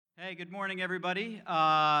Hey, good morning, everybody.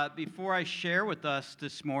 Before I share with us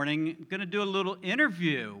this morning, I'm going to do a little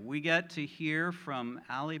interview. We get to hear from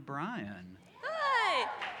Allie Bryan. Hi.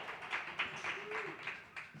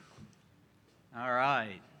 All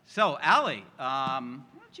right. So, Allie, why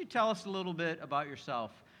don't you tell us a little bit about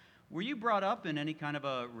yourself? Were you brought up in any kind of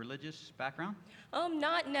a religious background?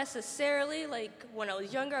 Not necessarily. Like when I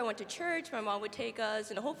was younger, I went to church. My mom would take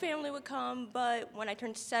us, and the whole family would come. But when I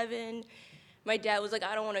turned 7, my dad was like,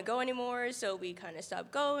 I don't want to go anymore, so we kind of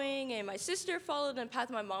stopped going. And my sister followed the path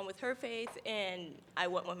of my mom with her faith, and I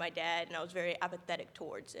went with my dad, and I was very apathetic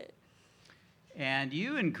towards it. And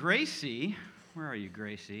you and Gracie, where are you,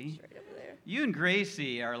 Gracie? It's right over there. You and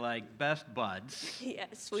Gracie are like best buds.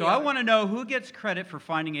 Yes, So I want to know who gets credit for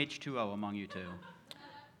finding H2O among you two.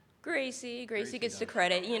 Gracie gets the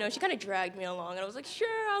credit. You know, she kind of dragged me along, and I was like,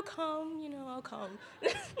 sure, I'll come. I'll come.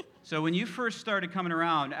 So when you first started coming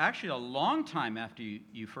around, actually a long time after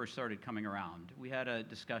you first started coming around, we had a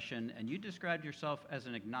discussion, and you described yourself as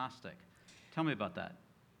an agnostic. Tell me about that.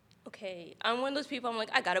 Okay, I'm one of those people, I'm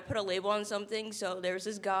like, I gotta put a label on something. So there was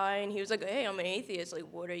this guy, and he was like, hey, I'm an atheist. Like,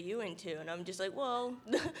 what are you into? And I'm just like, well,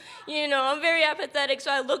 I'm very apathetic.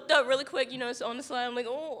 So I looked up really quick, so on the slide, I'm like,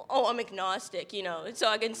 oh, I'm agnostic, So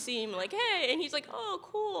I can see him like, hey. And he's like, oh,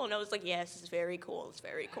 cool. And I was like, yes, it's very cool. It's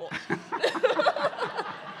very cool.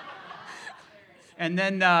 And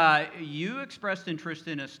then you expressed interest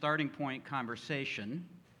in a starting point conversation.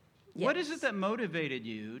 Yes. What is it that motivated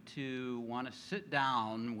you to want to sit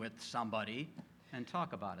down with somebody and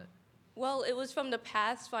talk about it? Well, it was from the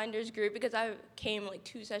Pathfinders group because I came like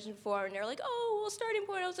 2 sessions before, and they're like, oh, well, starting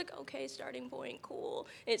point. I was like, okay, starting point, cool.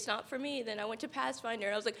 It's not for me. Then I went to Pathfinder,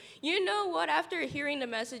 and I was like, you know what? After hearing the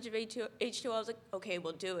message of H2O, I was like, okay,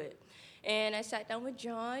 we'll do it. And I sat down with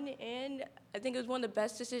John, and I think it was one of the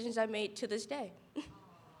best decisions I made to this day.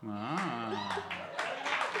 Ah.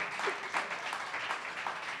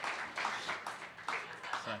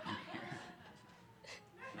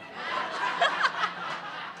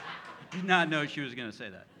 Did not know she was going to say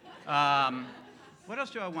that. What else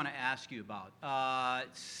do I want to ask you about?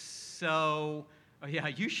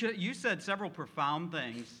 You said several profound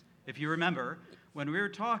things. If you remember, when we were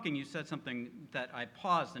talking, you said something that I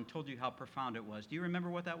paused and told you how profound it was. Do you remember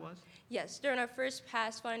what that was? Yes, during our first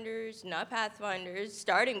starting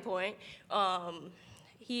point,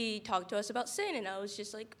 he talked to us about sin, and I was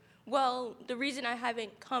just like, well, the reason I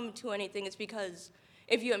haven't come to anything is because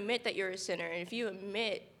if you admit that you're a sinner, and if you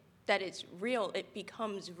admit that it's real, it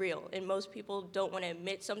becomes real. And most people don't want to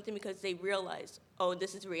admit something because they realize, oh,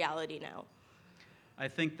 this is reality now. I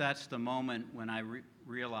think that's the moment when I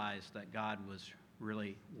realized that God was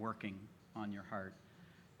really working on your heart.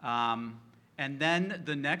 And then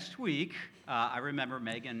the next week, I remember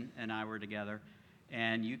Megan and I were together,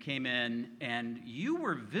 and you came in, and you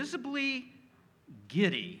were visibly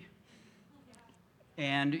giddy.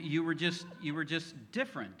 And you were just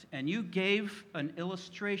different. And you gave an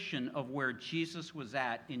illustration of where Jesus was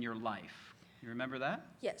at in your life. You remember that?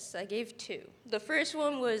 Yes, I gave 2. The first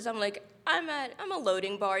one was, I'm a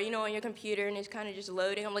loading bar, on your computer, and it's kind of just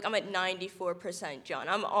loading. I'm at 94%, John.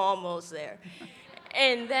 I'm almost there.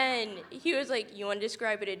 And then he was like, you want to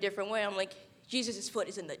describe it a different way? I'm like, Jesus' foot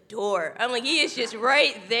is in the door. I'm like, he is just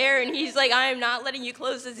right there, and he's like, I am not letting you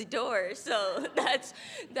close this door. So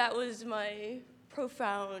that was my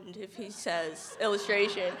profound, if he says,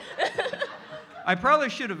 illustration. I probably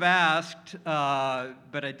should have asked,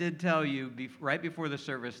 but I did tell you right before the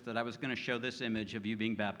service that I was going to show this image of you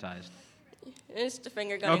being baptized. It's the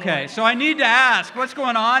finger gun. Okay, so I need to ask, what's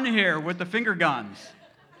going on here with the finger guns?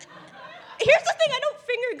 Here's the thing, I don't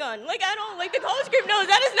finger gun. I don't, the college group knows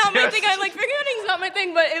that is not my thing. Finger gunning is not my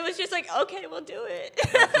thing, but it was just okay, we'll do it.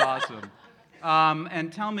 That's awesome.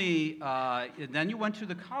 And tell me, then you went to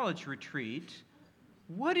the college retreat.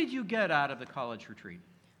 What did you get out of the college retreat?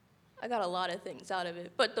 I got a lot of things out of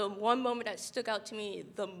it, but the one moment that stuck out to me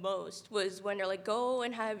the most was when they're like, go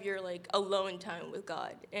and have your alone time with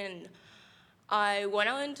God. And I went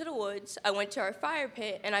out into the woods, I went to our fire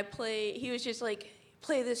pit, and he was just like,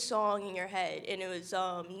 play this song in your head. And it was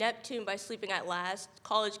Neptune by Sleeping at Last.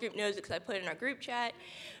 College group knows it because I put it in our group chat.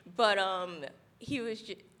 But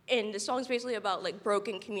and the song's basically about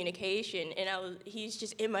broken communication, and he's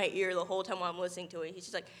just in my ear the whole time while I'm listening to it. He's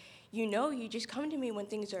just like, you just come to me when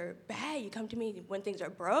things are bad. You come to me when things are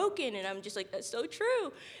broken. And I'm just like, that's so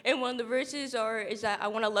true. And one of the verses is that I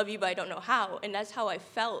want to love you, but I don't know how. And that's how I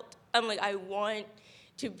felt. I'm like, I want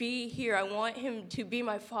to be here. I want him to be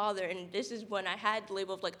my father. And this is when I had the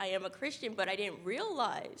label of I am a Christian, but I didn't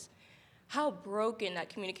realize how broken that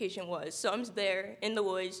communication was. So I'm there in the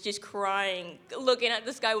woods, just crying, looking at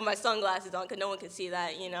the sky with my sunglasses on, because no one could see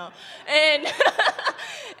that, you know. And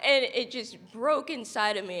and it just broke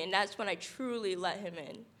inside of me, and that's when I truly let him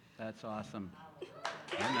in. That's awesome.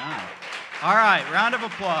 Amen. All right, round of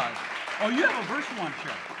applause. Oh, you have a verse you want to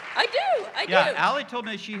share. I do. Yeah, Allie told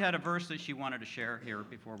me she had a verse that she wanted to share here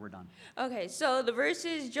before we're done. Okay, so the verse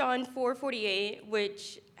is John 4:48,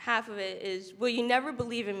 which half of it is, will you never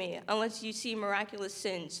believe in me unless you see miraculous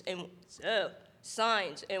signs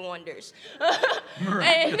and wonders.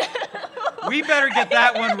 And we better get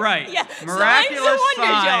that one right. Yeah, Miraculous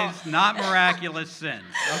signs, signs, not miraculous sins.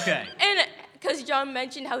 Okay. And because John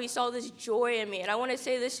mentioned how he saw this joy in me, and I want to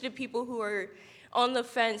say this to the people who are on the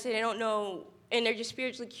fence and they don't know, and they're just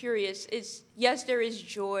spiritually curious, is yes, there is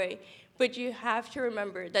joy, but you have to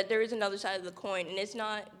remember that there is another side of the coin, and it's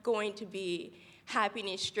not going to be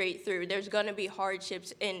happiness straight through. There's going to be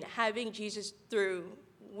hardships, and having Jesus through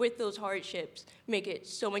with those hardships make it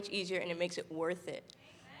so much easier, and it makes it worth it.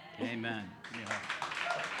 Amen. Yeah.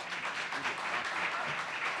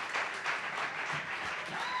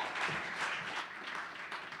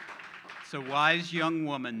 So, wise young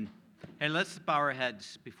woman, hey, let's bow our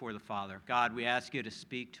heads before the Father. God, we ask you to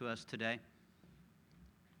speak to us today.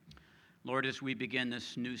 Lord, as we begin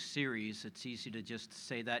this new series, it's easy to just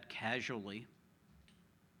say that casually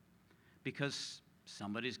because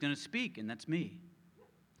somebody's going to speak, and that's me.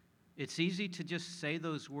 It's easy to just say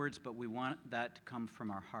those words, but we want that to come from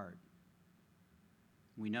our heart.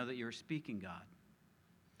 We know that you're speaking, God.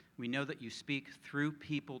 We know that you speak through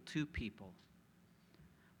people to people.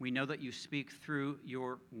 We know that you speak through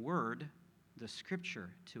your word, the scripture,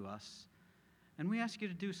 to us, and we ask you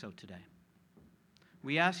to do so today.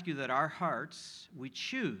 We ask you that our hearts, we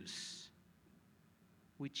choose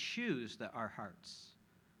that our hearts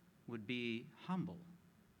would be humble,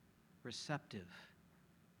 receptive,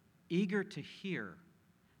 eager to hear,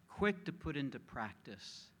 quick to put into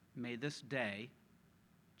practice. May this day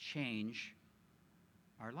change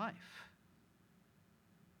our life.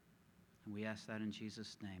 And we ask that in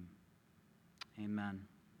Jesus' name. Amen.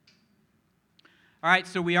 All right,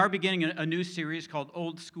 so we are beginning a new series called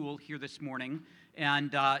Old School here this morning.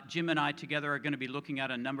 And Jim and I together are going to be looking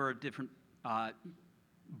at a number of different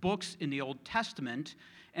books in the Old Testament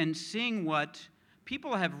and seeing what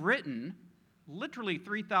people have written literally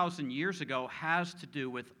 3,000 years ago has to do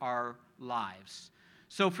with our lives.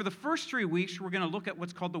 So for the first 3 weeks, we're going to look at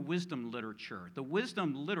what's called the wisdom literature. The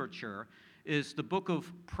wisdom literature is the book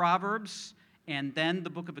of Proverbs, and then the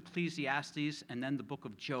book of Ecclesiastes, and then the book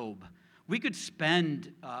of Job. We could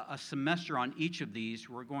spend a semester on each of these.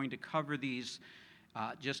 We're going to cover these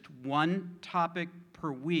just one topic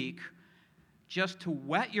per week, just to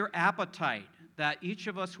whet your appetite, that each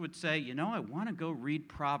of us would say, you know, I want to go read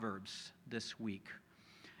Proverbs this week.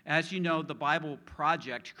 As you know, the Bible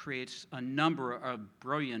Project creates a number of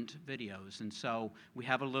brilliant videos, and so we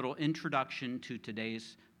have a little introduction to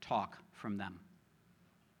today's talk from them.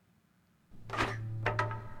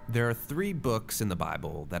 There are 3 books in the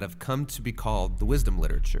Bible that have come to be called the wisdom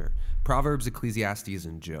literature: Proverbs, Ecclesiastes,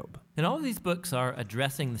 and Job. And all of these books are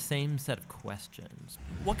addressing the same set of questions.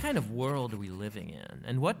 What kind of world are we living in?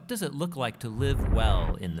 And what does it look like to live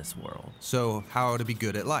well in this world? So, how to be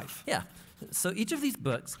good at life. Yeah. So each of these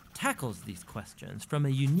books tackles these questions from a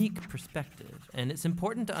unique perspective, and it's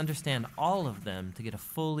important to understand all of them to get a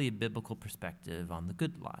fully biblical perspective on the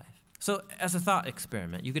good life. So as a thought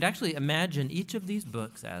experiment, you could actually imagine each of these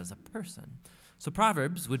books as a person. So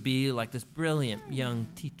Proverbs would be like this brilliant young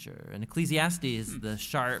teacher, and Ecclesiastes the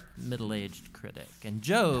sharp middle-aged critic, and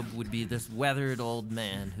Job would be this weathered old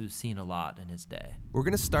man who's seen a lot in his day. We're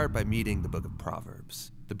going to start by meeting the book of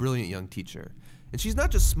Proverbs, the brilliant young teacher. And she's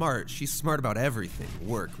not just smart, she's smart about everything: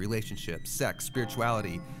 work, relationships, sex,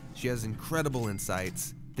 spirituality. She has incredible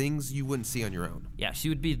insights, things you wouldn't see on your own. Yeah, she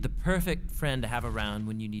would be the perfect friend to have around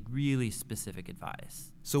when you need really specific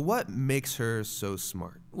advice. So what makes her so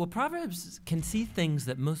smart? Well, Proverbs can see things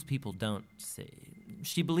that most people don't see.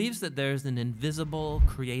 She believes that there's an invisible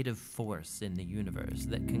creative force in the universe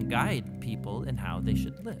that can guide people in how they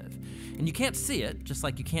should live. And you can't see it, just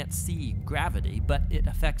like you can't see gravity, but it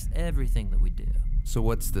affects everything that we do. So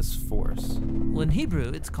what's this force? Well, in Hebrew,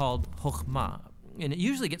 it's called chokhmah, and it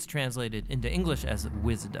usually gets translated into English as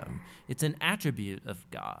wisdom. It's an attribute of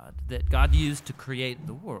God that God used to create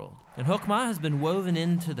the world. And chokhmah has been woven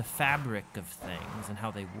into the fabric of things and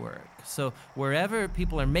how they work. So wherever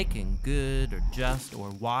people are making good or just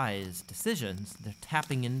or wise decisions, they're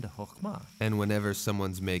tapping into chokhmah. And whenever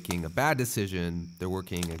someone's making a bad decision, they're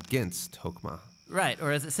working against chokhmah. Right,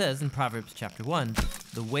 or as it says in Proverbs chapter 1,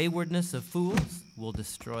 the waywardness of fools will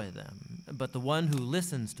destroy them. but the one who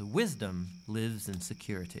listens to wisdom lives in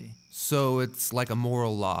security. So it's like a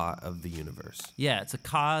moral law of the universe. Yeah, it's a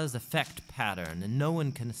cause-effect pattern, and no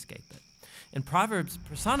one can escape it. And Proverbs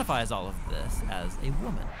personifies all of this as a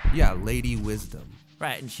woman. Yeah, Lady Wisdom.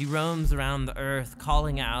 Right, and she roams around the earth,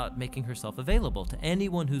 calling out, making herself available to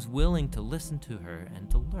anyone who's willing to listen to her and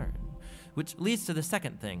to learn. Which leads to the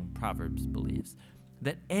second thing Proverbs believes,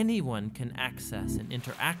 that anyone can access and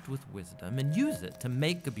interact with wisdom and use it to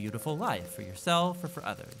make a beautiful life for yourself or for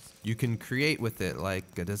others. You can create with it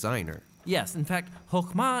like a designer. Yes, in fact,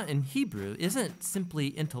 chokhmah in Hebrew isn't simply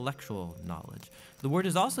intellectual knowledge. The word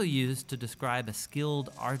is also used to describe a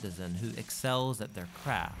skilled artisan who excels at their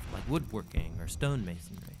craft, like woodworking or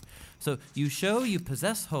stonemasonry. So you show you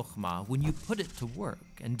possess chokhmah when you put it to work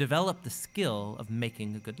and develop the skill of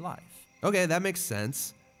making a good life. Okay, that makes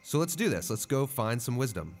sense. So let's do this. Let's go find some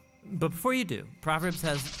wisdom. But before you do, Proverbs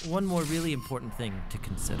has one more really important thing to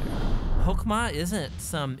consider. Chokhmah isn't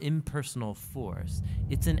some impersonal force.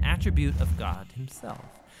 It's an attribute of God himself.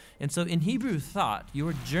 And so in Hebrew thought,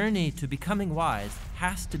 your journey to becoming wise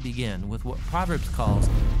has to begin with what Proverbs calls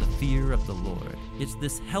the fear of the Lord. It's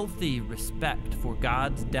this healthy respect for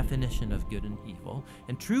God's definition of good and evil,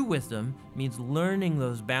 and true wisdom means learning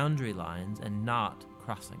those boundary lines and not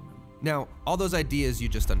crossing them. Now, all those ideas you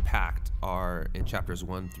just unpacked are in chapters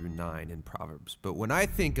 1 through 9 in Proverbs. But when I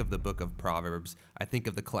think of the book of Proverbs, I think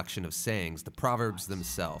of the collection of sayings, the Proverbs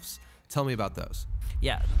themselves. Tell me about those.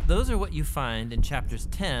 Yeah, those are what you find in chapters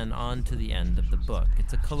 10 on to the end of the book.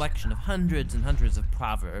 It's a collection of hundreds and hundreds of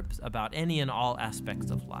proverbs about any and all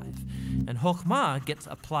aspects of life. And chokhmah gets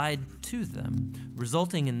applied to them,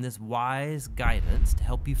 resulting in this wise guidance to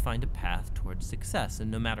help you find a path towards success,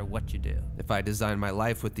 and no matter what you do. If I design my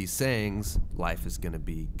life with these sayings, life is going to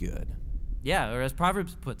be good. Yeah, or as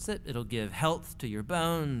Proverbs puts it, it'll give health to your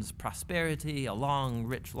bones, prosperity, a long,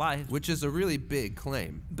 rich life. Which is a really big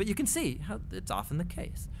claim. But you can see how it's often the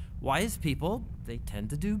case. Wise people, they tend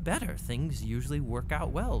to do better. Things usually work out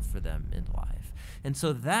well for them in life. And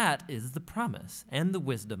so that is the promise and the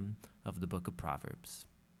wisdom of the book of Proverbs.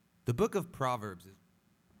 The book of Proverbs is...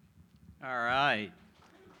 All right.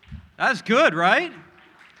 That's good, right?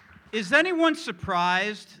 Is anyone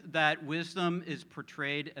surprised that wisdom is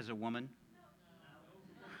portrayed as a woman?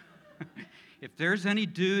 If there's any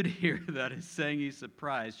dude here that is saying he's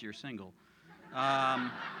surprised, you're single. Yeah,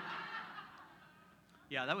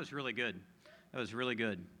 that was really good. That was really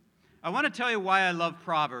good. I want to tell you why I love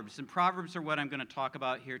Proverbs, and Proverbs are what I'm going to talk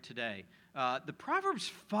about here today. The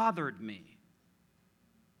Proverbs fathered me.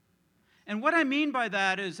 And what I mean by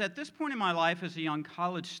that is, at this point in my life as a young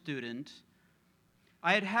college student,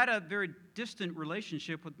 I had had a very distant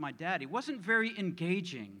relationship with my dad. He wasn't very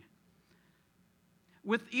engaging.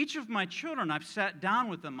 With each of my children, I've sat down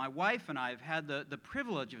with them. My wife and I have had the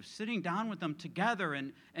privilege of sitting down with them together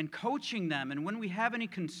and coaching them. And when we have any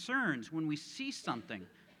concerns, when we see something,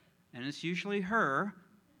 and it's usually her,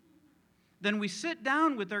 then we sit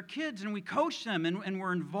down with our kids and we coach them and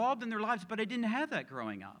we're involved in their lives. But I didn't have that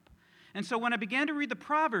growing up. And so when I began to read the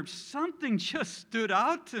Proverbs, something just stood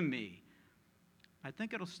out to me. I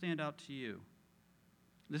think it'll stand out to you.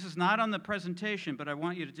 This is not on the presentation, but I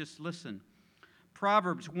want you to just listen.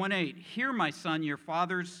 Proverbs 1:8, hear, my son, your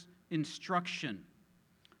father's instruction.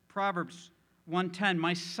 Proverbs 1:10,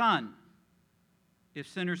 my son, if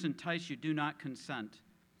sinners entice you, do not consent.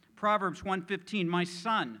 Proverbs 1:15, my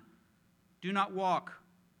son, do not walk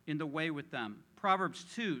in the way with them. Proverbs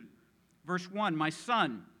 2, verse 1, my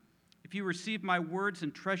son, if you receive my words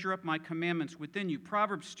and treasure up my commandments within you.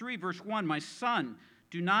 Proverbs 3, verse 1, my son,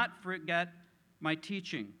 do not forget my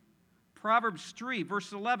teaching. Proverbs 3,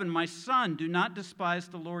 verse 11, my son, do not despise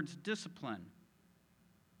the Lord's discipline.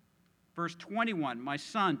 Verse 21, my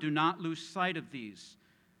son, do not lose sight of these.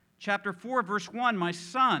 Chapter 4, verse 1, my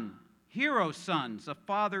son, hear, O sons, a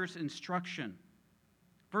father's instruction.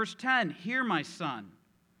 Verse 10, hear, my son.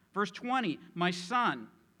 Verse 20, my son.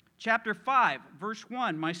 Chapter 5, verse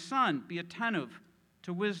 1, my son, be attentive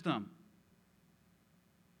to wisdom.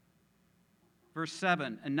 Verse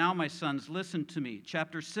 7, and now, my sons, listen to me.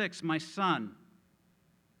 Chapter 6, my son.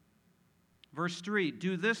 Verse 3,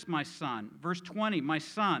 do this, my son. Verse 20, my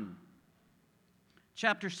son.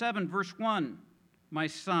 Chapter 7, verse 1, my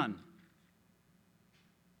son.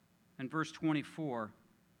 And verse 24,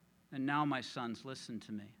 and now, my sons, listen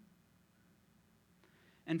to me.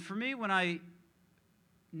 And for me, when I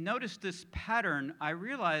noticed this pattern, I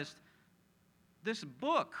realized this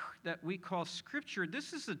book that we call Scripture,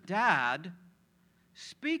 this is a dad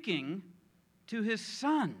speaking to his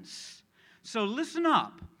sons. So listen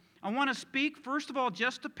up. I want to speak, first of all,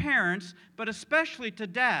 just to parents, but especially to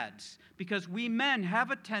dads, because we men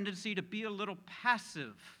have a tendency to be a little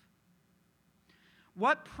passive.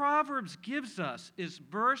 What Proverbs gives us is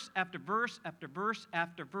verse after verse after verse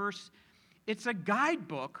after verse. It's a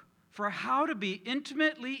guidebook for how to be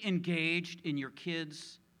intimately engaged in your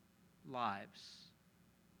kids' lives.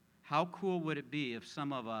 How cool would it be if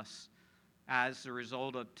some of us, as a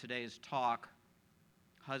result of today's talk,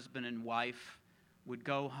 husband and wife, would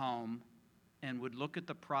go home and would look at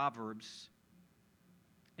the Proverbs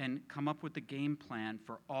and come up with a game plan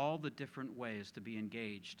for all the different ways to be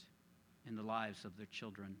engaged in the lives of their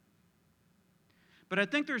children. But I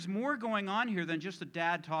think there's more going on here than just a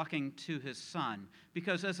dad talking to his son.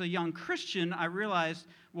 Because as a young Christian, I realized,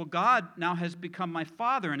 well, God now has become my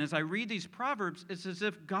father. And as I read these Proverbs, it's as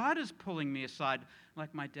if God is pulling me aside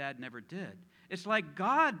like my dad never did. It's like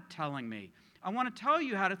God telling me, I want to tell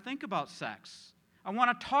you how to think about sex. I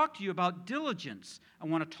want to talk to you about diligence. I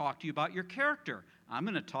want to talk to you about your character. I'm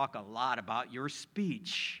going to talk a lot about your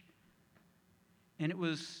speech. And it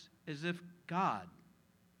was as if God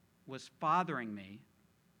was fathering me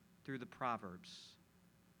through the Proverbs.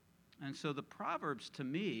 And so the Proverbs, to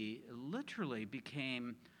me, literally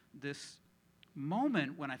became this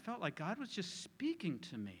moment when I felt like God was just speaking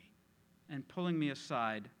to me and pulling me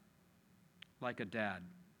aside like a dad.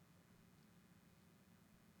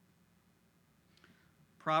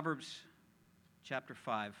 Proverbs chapter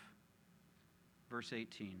 5, verse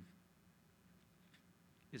 18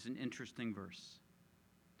 is an interesting verse.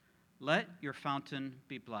 Let your fountain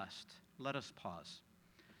be blessed. Let us pause.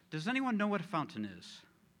 Does anyone know what a fountain is?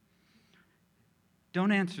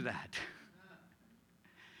 Don't answer that.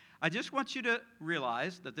 I just want you to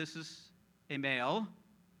realize that this is a male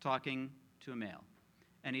talking to a male.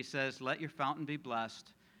 And he says, let your fountain be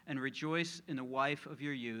blessed, and rejoice in the wife of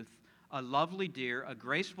your youth, a lovely deer, a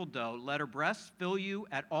graceful doe. Let her breasts fill you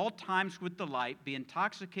at all times with delight. Be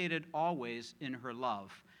intoxicated always in her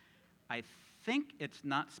love. I think it's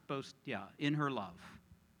not supposed, in her love.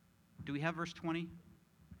 Do we have verse 20?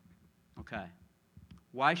 Okay.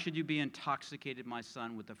 Why should you be intoxicated, my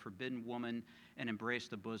son, with a forbidden woman and embrace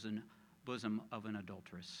the bosom of an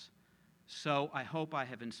adulteress? So I hope I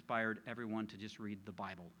have inspired everyone to just read the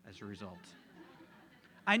Bible as a result.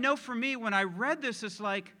 I know for me, when I read this, it's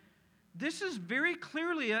like, this is very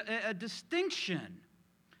clearly a distinction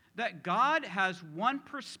that God has one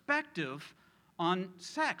perspective on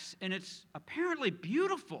sex, and it's apparently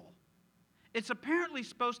beautiful. It's apparently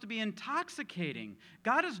supposed to be intoxicating.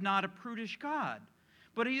 God is not a prudish God.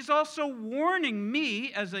 But he's also warning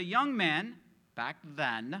me as a young man, back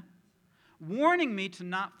then, warning me to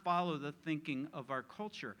not follow the thinking of our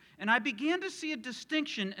culture. And I began to see a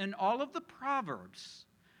distinction in all of the Proverbs,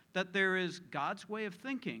 that there is God's way of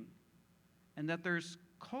thinking and that there's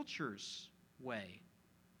culture's way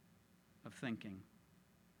of thinking.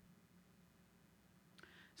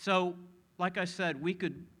 So, like I said, we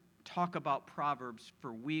could talk about Proverbs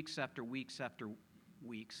for weeks after weeks after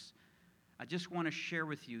weeks. I just want to share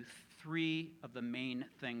with you 3 of the main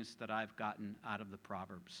things that I've gotten out of the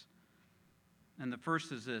Proverbs. And the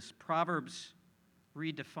first is this: Proverbs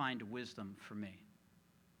redefined wisdom for me.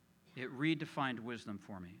 It redefined wisdom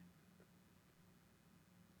for me.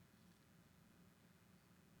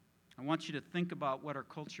 I want you to think about what our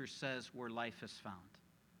culture says where life is found.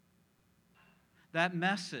 That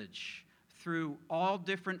message through all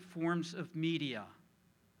different forms of media,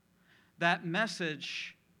 that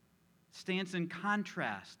message stands in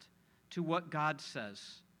contrast to what God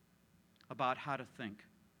says about how to think.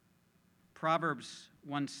 Proverbs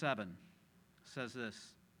 1:7 says this: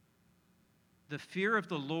 the fear of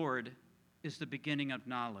the Lord is the beginning of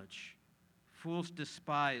knowledge. Fools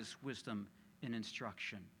despise wisdom and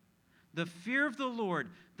instruction. The fear of the Lord,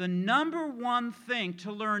 the number one thing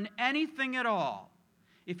to learn anything at all.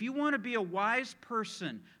 If you want to be a wise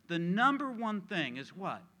person, the number one thing is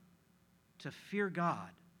what? To fear God.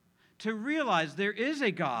 To realize there is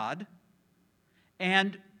a God,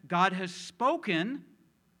 and God has spoken,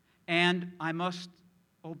 and I must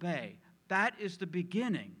obey. That is the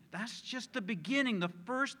beginning. That's just the beginning, the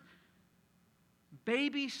first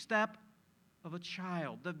baby step of a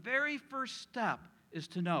child. The very first step is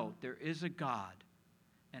to know there is a God,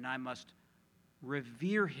 and I must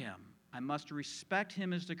revere him. I must respect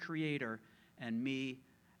him as the creator and me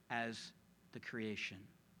as the creation.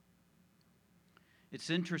 It's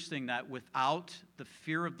interesting that without the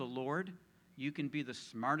fear of the Lord, you can be the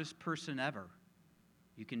smartest person ever.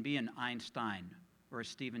 You can be an Einstein or a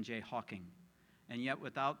Stephen J. Hawking. And yet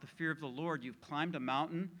without the fear of the Lord, you've climbed a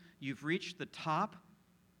mountain, you've reached the top,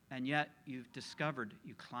 and yet you've discovered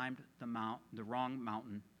you climbed the wrong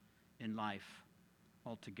mountain, in life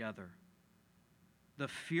altogether. The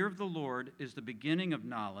fear of the Lord is the beginning of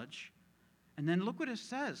knowledge. And then look what it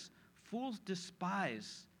says. Fools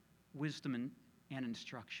despise wisdom and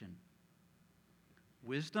instruction.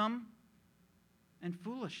 Wisdom and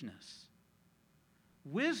foolishness.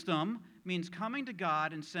 Wisdom means coming to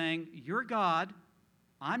God and saying, you're God,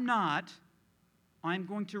 I'm not. I'm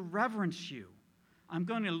going to reverence you. I'm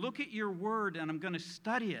going to look at your word and I'm going to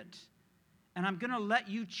study it. And I'm going to let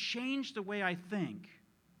you change the way I think.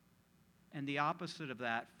 And the opposite of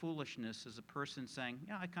that, foolishness, is a person saying,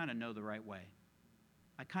 yeah, I kind of know the right way.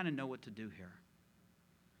 I kind of know what to do here.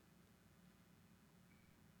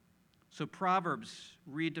 So Proverbs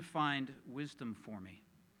redefined wisdom for me.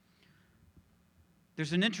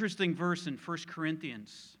 There's an interesting verse in 1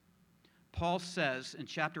 Corinthians. Paul says in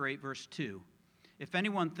chapter 8, verse 2, if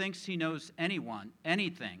anyone thinks he knows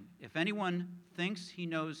anything, if anyone thinks he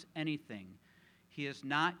knows anything, he is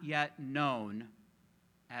not yet known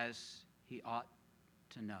as he ought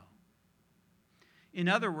to know. In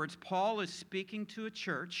other words, Paul is speaking to a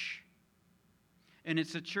church, and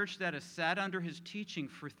it's a church that has sat under his teaching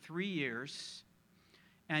for 3 years,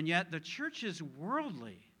 and yet the church is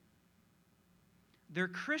worldly. They're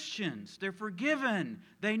Christians. They're forgiven.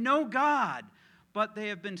 They know God, but they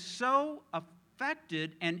have been so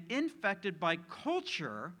affected and infected by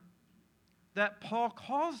culture that Paul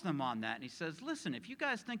calls them on that. And he says, listen, if you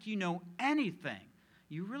guys think you know anything,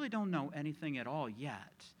 you really don't know anything at all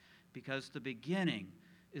yet, because the beginning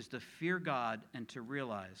is to fear God and to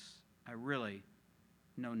realize I really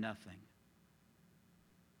know nothing.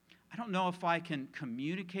 I don't know if I can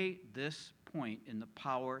communicate this point in the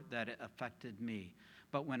power that it affected me,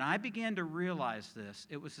 but when I began to realize this,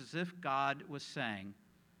 it was as if God was saying,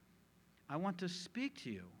 I want to speak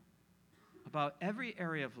to you about every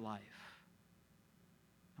area of life.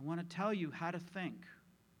 I want to tell you how to think.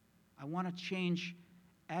 I want to change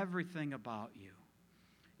everything about you.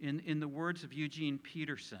 In the words of Eugene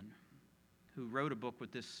Peterson, who wrote a book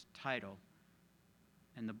with this title,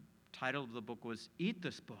 and the title of the book was Eat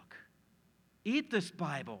This Book. Eat this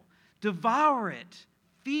Bible. Devour it.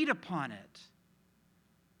 Feed upon it.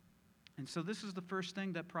 And so this is the first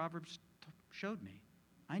thing that Proverbs showed me.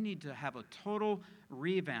 I need to have a total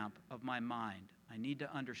revamp of my mind. I need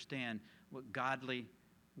to understand what godly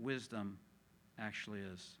wisdom actually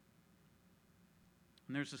is.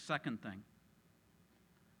 And there's a second thing.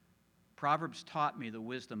 Proverbs taught me the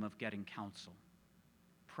wisdom of getting counsel.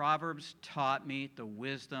 Proverbs taught me the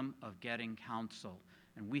wisdom of getting counsel.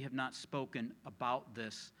 And we have not spoken about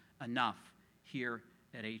this enough here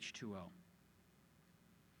at H2O.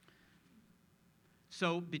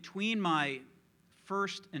 So between my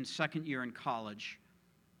first and second year in college,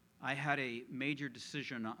 I had a major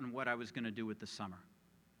decision on what I was going to do with the summer.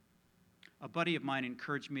 A buddy of mine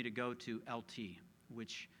encouraged me to go to LT,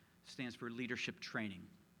 which stands for Leadership Training.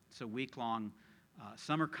 It's a week-long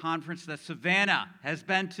summer conference that Savannah has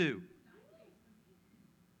been to.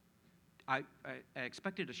 I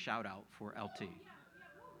expected a shout-out for LT.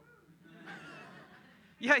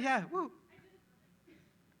 Yeah, woo.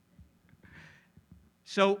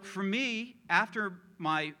 So for me,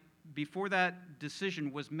 before that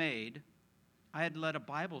decision was made, I had led a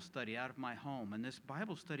Bible study out of my home, and this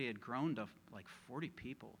Bible study had grown to like 40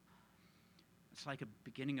 people. It's like a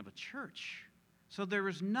beginning of a church. So there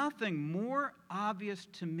was nothing more obvious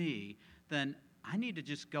to me than I need to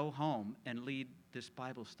just go home and lead this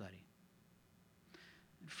Bible study.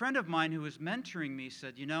 A friend of mine who was mentoring me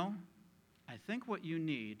said, I think what you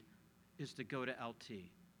need is to go to LT.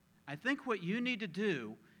 I think what you need to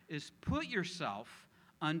do is put yourself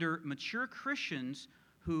under mature Christians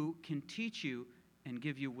who can teach you and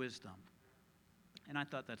give you wisdom. And I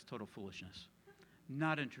thought that's total foolishness.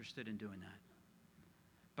 Not interested in doing that.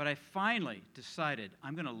 But I finally decided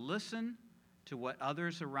I'm going to listen to what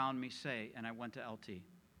others around me say, and I went to LT.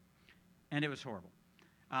 And it was horrible.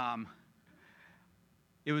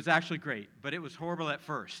 It was actually great, but it was horrible at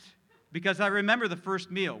first. Because I remember the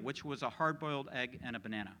first meal, which was a hard-boiled egg and a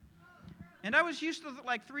banana. And I was used to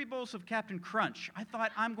like 3 bowls of Captain Crunch. I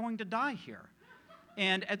thought, I'm going to die here.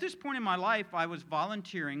 And at this point in my life, I was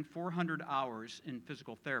volunteering 400 hours in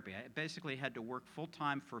physical therapy. I basically had to work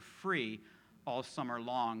full-time for free all summer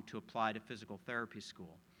long to apply to physical therapy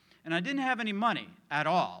school. And I didn't have any money at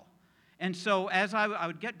all. And so as I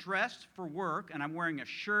would get dressed for work, and I'm wearing a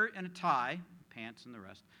shirt and a tie, pants and the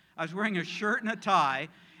rest, I was wearing a shirt and a tie,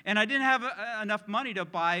 and I didn't have enough money to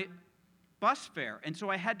buy bus fare. And so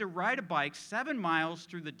I had to ride a bike 7 miles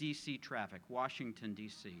through the D.C. traffic, Washington,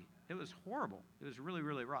 D.C. It was horrible. It was really,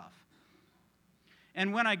 really rough.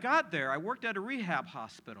 And when I got there, I worked at a rehab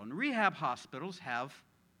hospital. And rehab hospitals have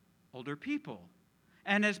older people.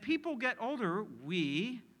 And as people get older,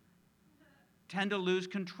 we tend to lose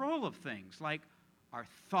control of things like our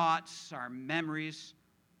thoughts, our memories,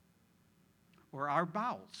 or our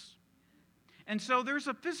bowels. And so there's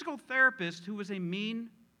a physical therapist who was a mean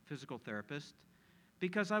physical therapist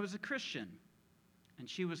because I was a Christian and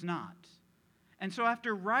she was not. And so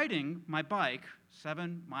after riding my bike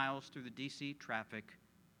 7 miles through the DC traffic,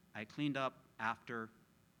 I cleaned up after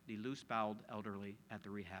the loose-boweled elderly at the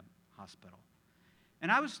rehab hospital.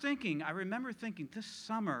 And I remember thinking, this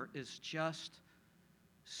summer is just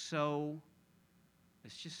so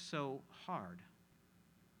hard.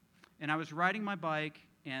 And I was riding my bike,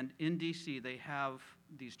 and in DC, they have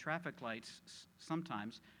these traffic lights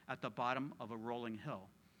sometimes at the bottom of a rolling hill.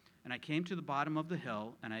 And I came to the bottom of the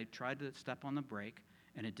hill, and I tried to step on the brake,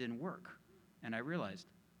 and it didn't work. And I realized,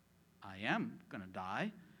 I am going to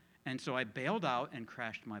die. And so I bailed out and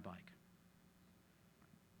crashed my bike.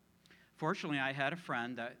 Fortunately, I had a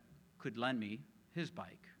friend that could lend me his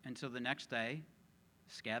bike. And so the next day,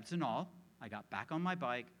 scabs and all, I got back on my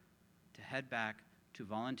bike to head back to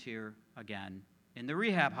volunteer again in the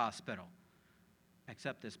rehab hospital.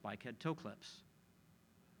 Except this bike had toe clips.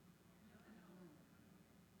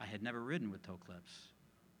 I had never ridden with toe clips.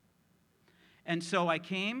 And so I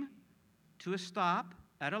came to a stop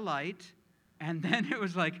at a light, and then it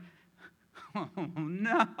was like, oh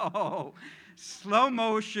no, slow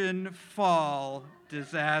motion fall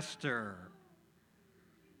disaster.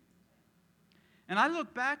 And I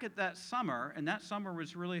look back at that summer, and that summer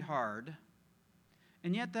was really hard,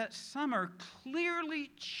 and yet that summer clearly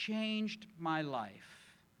changed my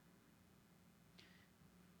life.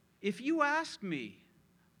 If you ask me,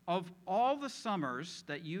 of all the summers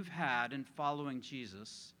that you've had in following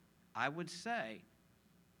Jesus, I would say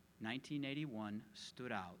 1981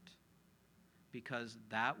 stood out because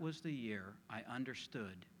that was the year I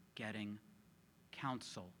understood getting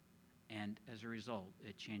counsel, and as a result,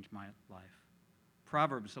 it changed my life.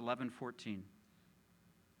 Proverbs 11:14.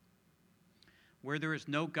 Where there is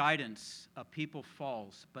no guidance, a people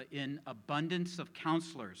falls, but in abundance of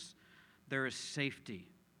counselors, there is safety.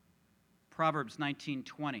 Proverbs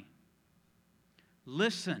 19:20.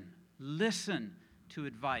 Listen to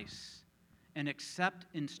advice and accept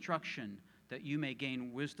instruction that you may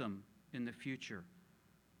gain wisdom in the future.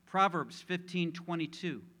 Proverbs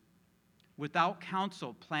 15:22. Without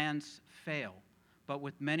counsel, plans fail, but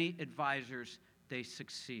with many advisors, they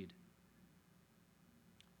succeed.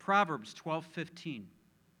 Proverbs 12:15.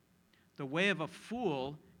 The way of a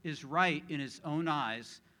fool is right in his own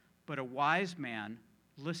eyes, but a wise man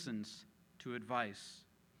listens to advice.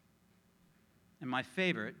 And my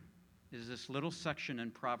favorite is this little section in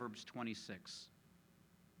Proverbs 26.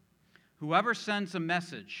 Whoever sends a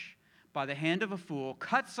message by the hand of a fool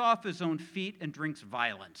cuts off his own feet and drinks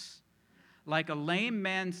violence. Like a lame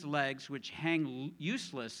man's legs which hang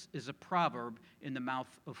useless is a proverb in the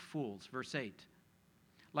mouth of fools. Verse 8.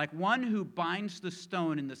 Like one who binds the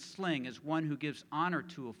stone in the sling is one who gives honor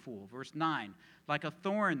to a fool. Verse 9. Like a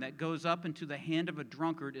thorn that goes up into the hand of a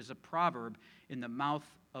drunkard is a proverb in the mouth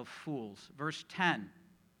of fools. Verse 10.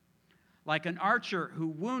 Like an archer who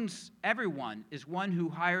wounds everyone is one who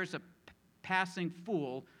hires a passing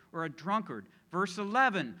fool or a drunkard. Verse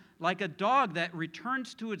 11. Like a dog that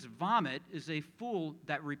returns to its vomit is a fool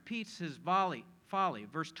that repeats his folly.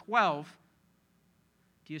 Verse 12.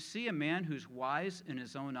 Do you see a man who's wise in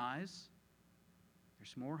his own eyes?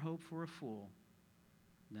 There's more hope for a fool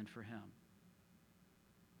than for him.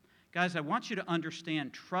 Guys, I want you to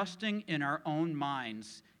understand trusting in our own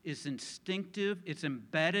minds is instinctive. It's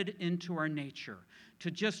embedded into our nature.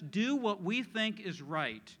 To just do what we think is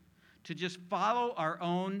right, to just follow our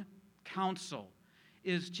own counsel,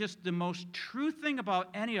 is just the most true thing about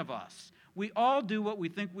any of us. We all do what we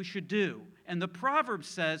think we should do. And the proverb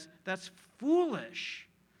says that's foolish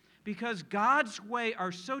because God's way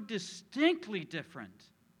are so distinctly different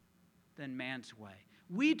than man's way.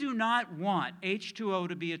 We do not want H2O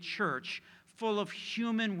to be a church full of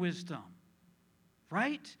human wisdom,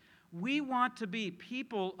 right? We want to be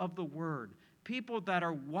people of the Word, people that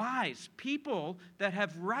are wise, people that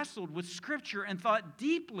have wrestled with Scripture and thought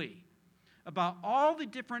deeply about all the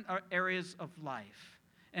different areas of life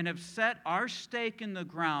and have set our stake in the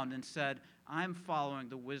ground and said, I'm following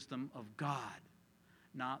the wisdom of God,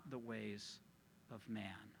 not the ways of man.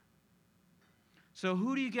 So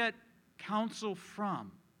who do you get counsel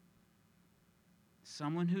from?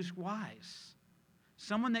 Someone who's wise.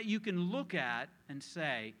 Someone that you can look at and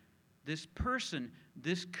say, this person,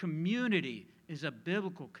 this community is a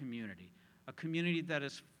biblical community, a community that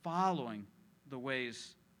is following the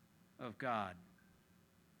ways of God.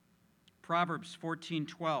 Proverbs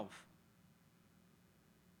 14:12.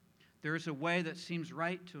 There is a way that seems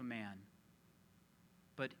right to a man,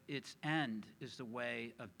 but its end is the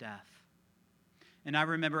way of death. And I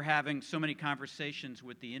remember having so many conversations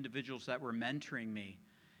with the individuals that were mentoring me,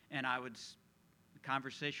 and the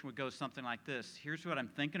conversation would go something like this: here's what I'm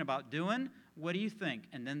thinking about doing. What do you think?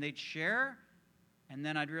 And then they'd share, and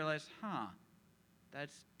then I'd realize,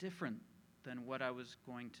 that's different than what I was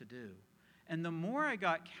going to do. And the more I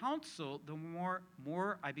got counsel, the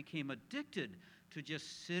more I became addicted to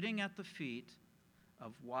just sitting at the feet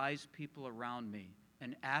of wise people around me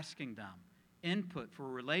and asking them input for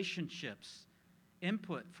relationships,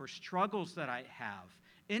 input for struggles that I have,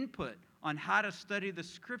 input on how to study the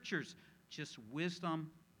scriptures, just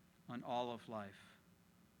wisdom on all of life.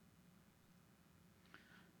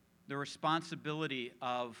 The responsibility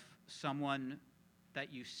of someone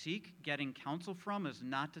that you seek getting counsel from is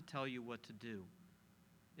not to tell you what to do.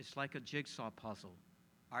 It's like a jigsaw puzzle.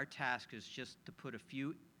 Our task is just to put a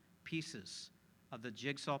few pieces of the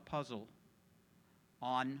jigsaw puzzle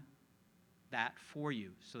on that for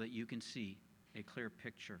you so that you can see a clear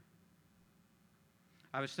picture.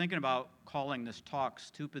 I was thinking about calling this talk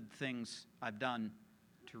 "Stupid Things I've Done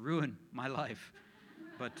to Ruin My Life,"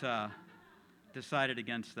 but decided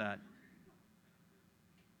against that.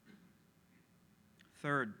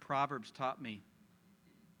 Third, Proverbs taught me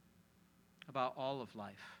about all of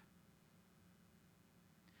life.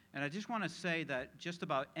 And I just want to say that just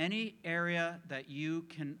about any area that you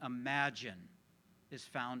can imagine is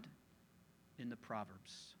found in the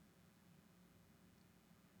Proverbs.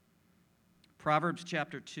 Proverbs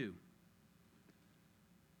chapter 2.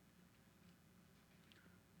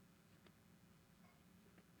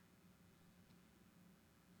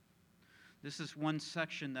 This is one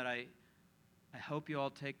section that I hope you all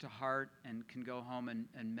take to heart and can go home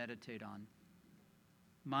and meditate on.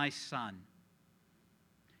 My son,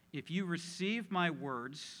 if you receive my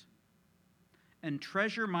words and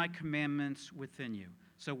treasure my commandments within you.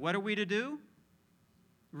 So what are we to do?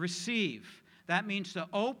 Receive. That means to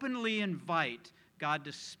openly invite God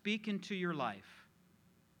to speak into your life.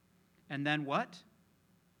 And then what?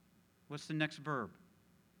 What's the next verb?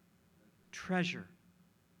 Treasure.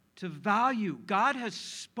 To value. God has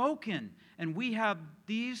spoken, and we have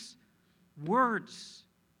these words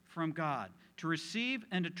from God to receive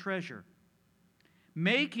and to treasure.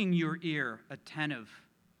 Making your ear attentive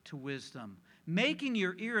to wisdom. Making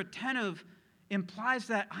your ear attentive implies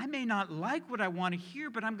that I may not like what I want to hear,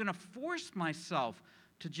 but I'm going to force myself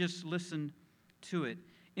to just listen to it.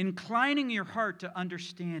 Inclining your heart to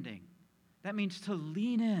understanding. That means to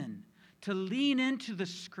lean into the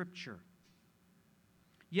Scripture.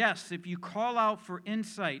 Yes, if you call out for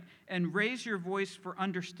insight and raise your voice for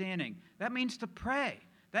understanding, that means to pray.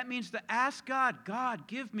 That means to ask God, God,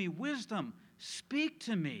 give me wisdom. Speak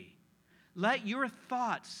to me. Let your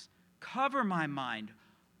thoughts cover my mind.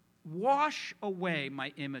 Wash away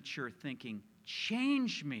my immature thinking.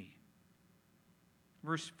 Change me.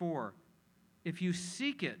 Verse 4, if you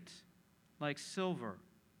seek it like silver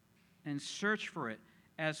and search for it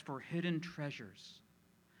as for hidden treasures.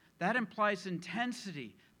 That implies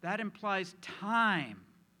intensity. That implies time.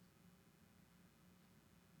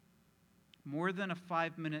 More than a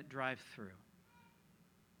 5-minute drive-through.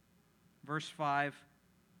 Verse 5,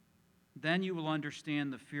 then you will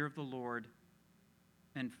understand the fear of the Lord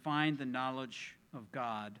and find the knowledge of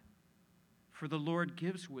God. For the Lord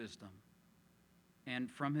gives wisdom,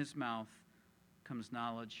 and from his mouth comes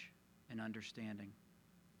knowledge and understanding.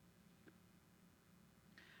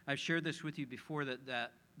 I've shared this with you before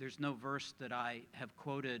that there's no verse that I have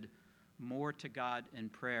quoted more to God in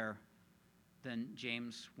prayer than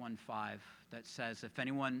James 1:5 that says, if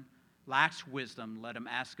anyone lacks wisdom, let him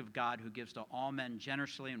ask of God, who gives to all men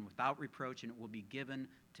generously and without reproach, and it will be given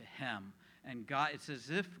to him. And God, it's as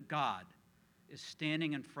if God is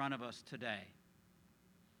standing in front of us today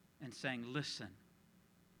and saying, listen,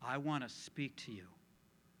 I want to speak to you.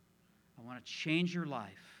 I want to change your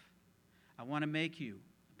life. I want to make you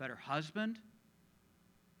a better husband,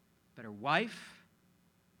 a better wife,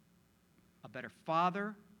 a better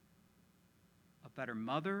father, a better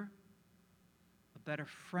mother, a better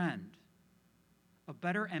friend, a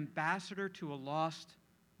better ambassador to a lost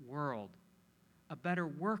world, a better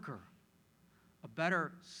worker, a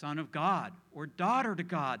better son of God or daughter to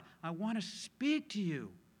God. I want to speak to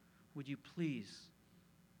you. Would you please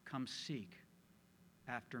come seek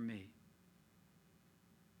after me?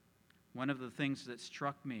 One of the things that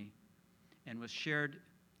struck me and was shared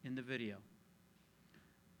in the video,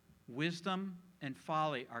 wisdom and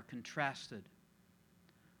folly are contrasted.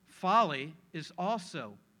 Folly is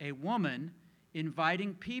also a woman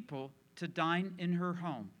inviting people to dine in her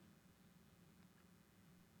home.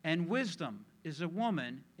 And wisdom is a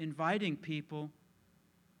woman inviting people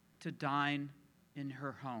to dine in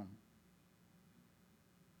her home.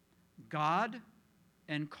 God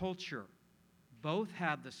and culture both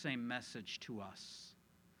have the same message to us.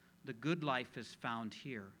 The good life is found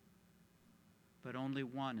here, but only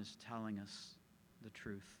one is telling us the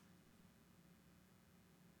truth.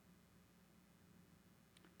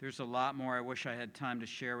 There's a lot more I wish I had time to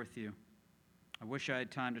share with you. I wish I had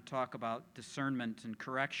time to talk about discernment and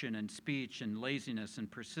correction and speech and laziness and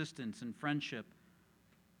persistence and friendship,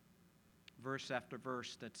 verse after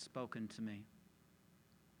verse that's spoken to me.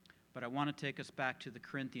 But I want to take us back to the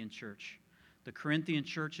Corinthian church. The Corinthian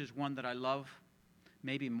church is one that I love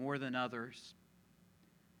maybe more than others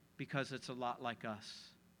because it's a lot like us.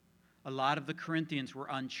 A lot of the Corinthians were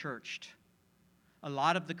unchurched. A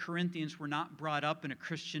lot of the Corinthians were not brought up in a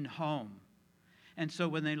Christian home. And so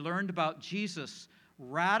when they learned about Jesus,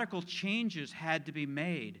 radical changes had to be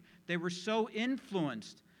made. They were so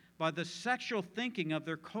influenced by the sexual thinking of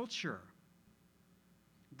their culture.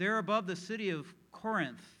 There above the city of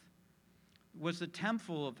Corinth was the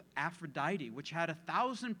temple of Aphrodite, which had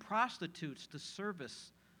 1,000 prostitutes to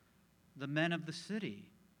service the men of the city.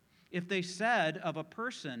 If they said of a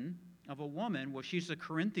person, of a woman, well, she's a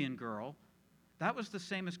Corinthian girl, that was the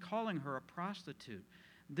same as calling her a prostitute.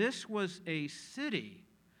 This was a city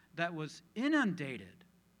that was inundated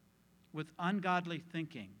with ungodly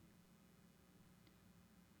thinking.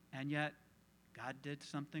 And yet, God did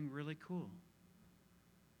something really cool.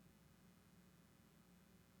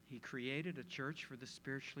 He created a church for the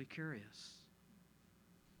spiritually curious.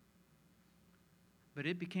 But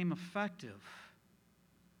it became effective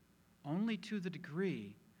only to the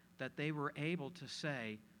degree that they were able to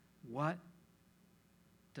say, what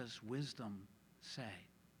does wisdom say?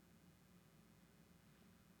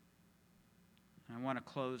 And I want to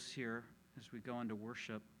close here as we go into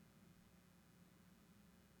worship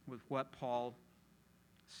with what Paul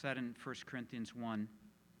said in 1 Corinthians 1.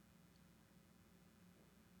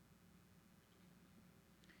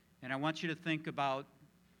 And I want you to think about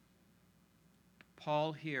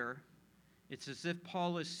Paul here. It's as if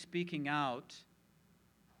Paul is speaking out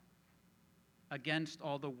against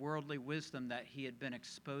all the worldly wisdom that he had been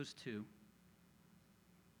exposed to.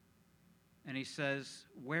 And he says,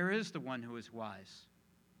 where is the one who is wise?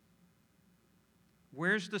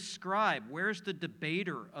 Where's the scribe? Where's the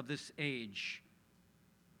debater of this age?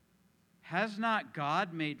 Has not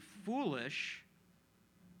God made foolish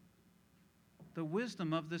the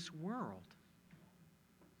wisdom of this world?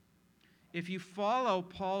 If you follow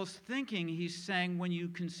Paul's thinking, he's saying when you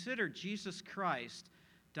consider Jesus Christ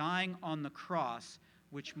dying on the cross,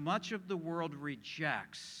 which much of the world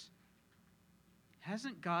rejects,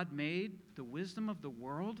 hasn't God made the wisdom of the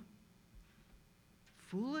world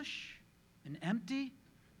foolish and empty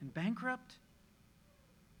and bankrupt?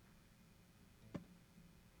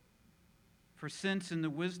 For since in the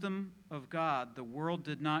wisdom of God, the world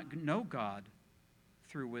did not know God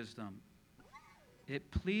through wisdom,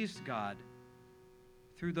 it pleased God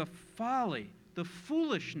through the folly, the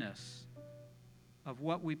foolishness of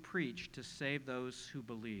what we preach to save those who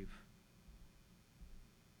believe.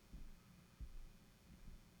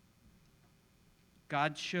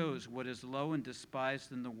 God chose what is low and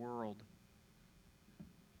despised in the world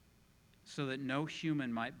so that no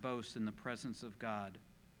human might boast in the presence of God.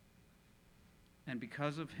 And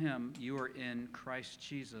because of him, you are in Christ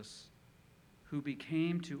Jesus, who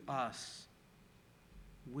became to us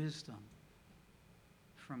wisdom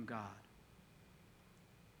from God.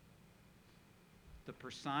 The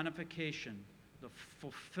personification, the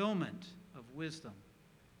fulfillment of wisdom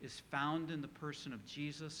is found in the person of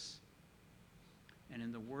Jesus and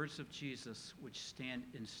in the words of Jesus, which stand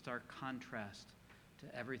in stark contrast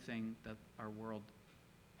to everything that our world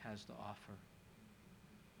has to offer.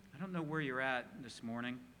 I don't know where you're at this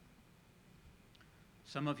morning.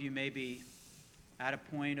 Some of you may be at a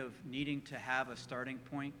point of needing to have a starting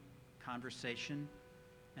point conversation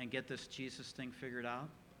and get this Jesus thing figured out.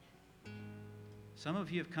 Some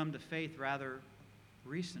of you have come to faith rather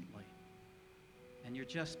recently, and you're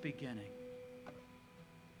just beginning.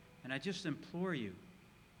 And I just implore you,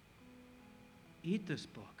 eat this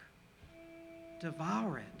book.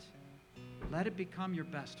 Devour it. Let it become your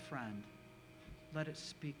best friend. Let it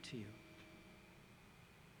speak to you.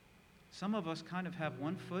 Some of us kind of have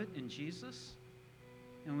one foot in Jesus,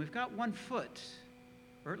 and we've got one foot,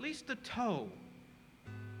 or at least a toe,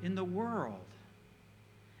 in the world.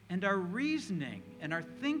 And our reasoning and our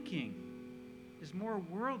thinking is more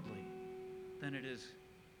worldly than it is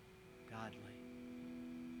godly.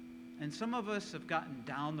 And some of us have gotten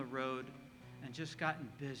down the road and just gotten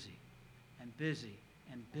busy and busy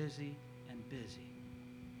and busy and busy.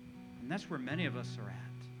 And that's where many of us are at.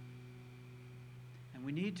 And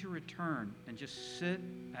we need to return and just sit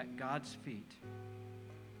at God's feet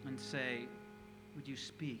and say, would you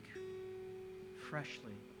speak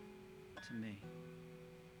freshly to me?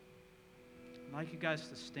 I'd like you guys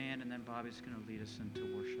to stand, and then Bobby's going to lead us into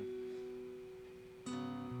worship.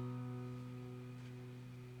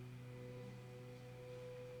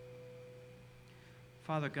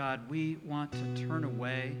 Father God, we want to turn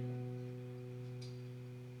away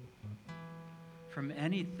from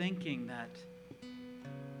any thinking that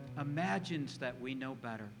imagines that we know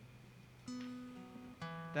better,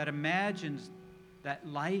 that imagines that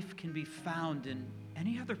life can be found in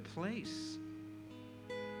any other place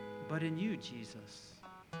but in you, Jesus.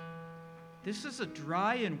 This is a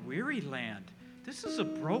dry and weary land. This is a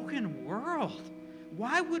broken world.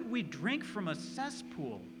 Why would we drink from a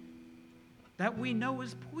cesspool that we know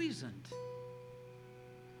is poisoned?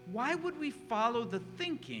 Why would we follow the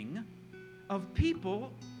thinking of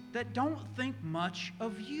people that don't think much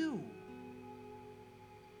of you?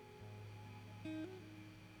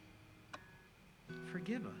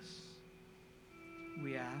 Forgive us,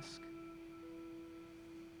 we ask,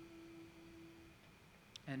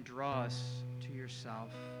 and draw us to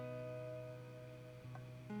yourself.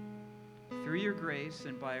 Through your grace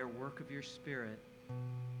and by a work of your Spirit,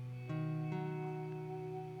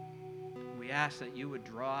 we ask that you would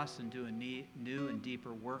draw us and do a new and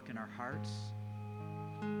deeper work in our hearts,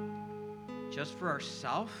 just for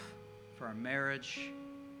ourselves, for our marriage,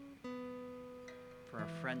 for our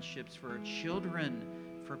friendships, for our children,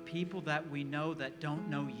 for people that we know that don't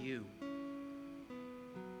know you.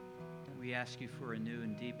 We ask you for a new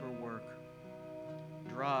and deeper work.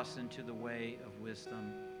 Draw us into the way of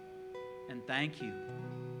wisdom. And thank you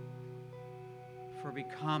for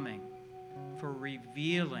becoming, for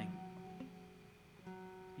revealing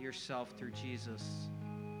yourself through Jesus,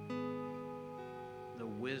 the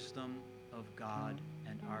wisdom of God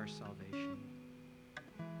and our salvation.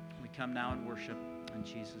 We come now and worship in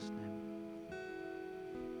Jesus' name.